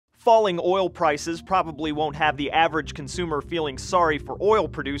Falling oil prices probably won't have the average consumer feeling sorry for oil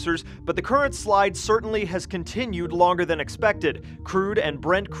producers, but the current slide certainly has continued longer than expected. Crude and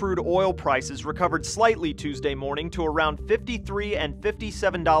Brent crude oil prices recovered slightly Tuesday morning to around $53 and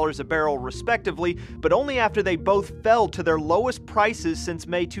 $57 a barrel respectively, but only after they both fell to their lowest prices since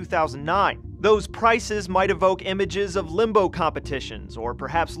May 2009. Those prices might evoke images of limbo competitions, or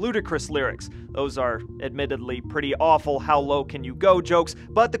perhaps ludicrous lyrics. Those are admittedly pretty awful how low can you go jokes,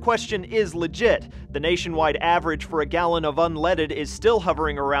 but the question is legit. The nationwide average for a gallon of unleaded is still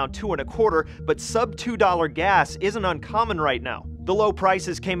hovering around $2.25, but sub $2 gas isn't uncommon right now. The low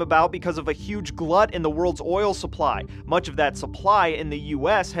prices came about because of a huge glut in the world's oil supply. Much of that supply in the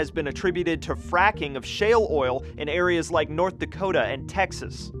US has been attributed to fracking of shale oil in areas like North Dakota and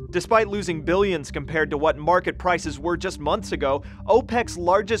Texas. Despite losing billions compared to what market prices were just months ago, OPEC's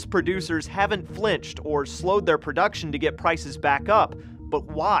largest producers haven't flinched or slowed their production to get prices back up. But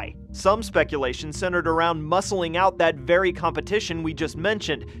why? Some speculation centered around muscling out that very competition we just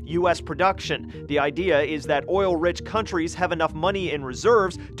mentioned, U.S. production. The idea is that oil-rich countries have enough money in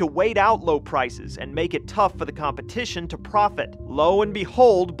reserves to wait out low prices and make it tough for the competition to profit. Lo and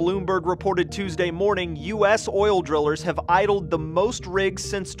behold, Bloomberg reported Tuesday morning, U.S. oil drillers have idled the most rigs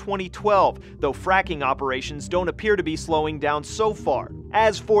since 2012, though fracking operations don't appear to be slowing down so far.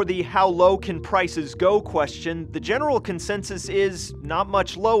 As for the how low can prices go question, the general consensus is not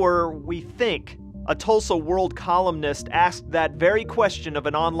much lower, we think. A Tulsa World columnist asked that very question of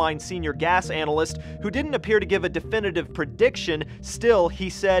an online senior gas analyst who didn't appear to give a definitive prediction. Still, he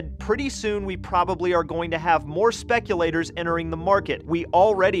said, pretty soon we probably are going to have more speculators entering the market. We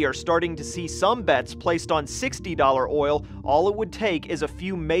already are starting to see some bets placed on $60 oil. All it would take is a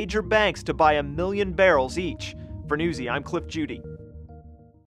few major banks to buy 1 million barrels each. For Newsy, I'm Cliff Judy.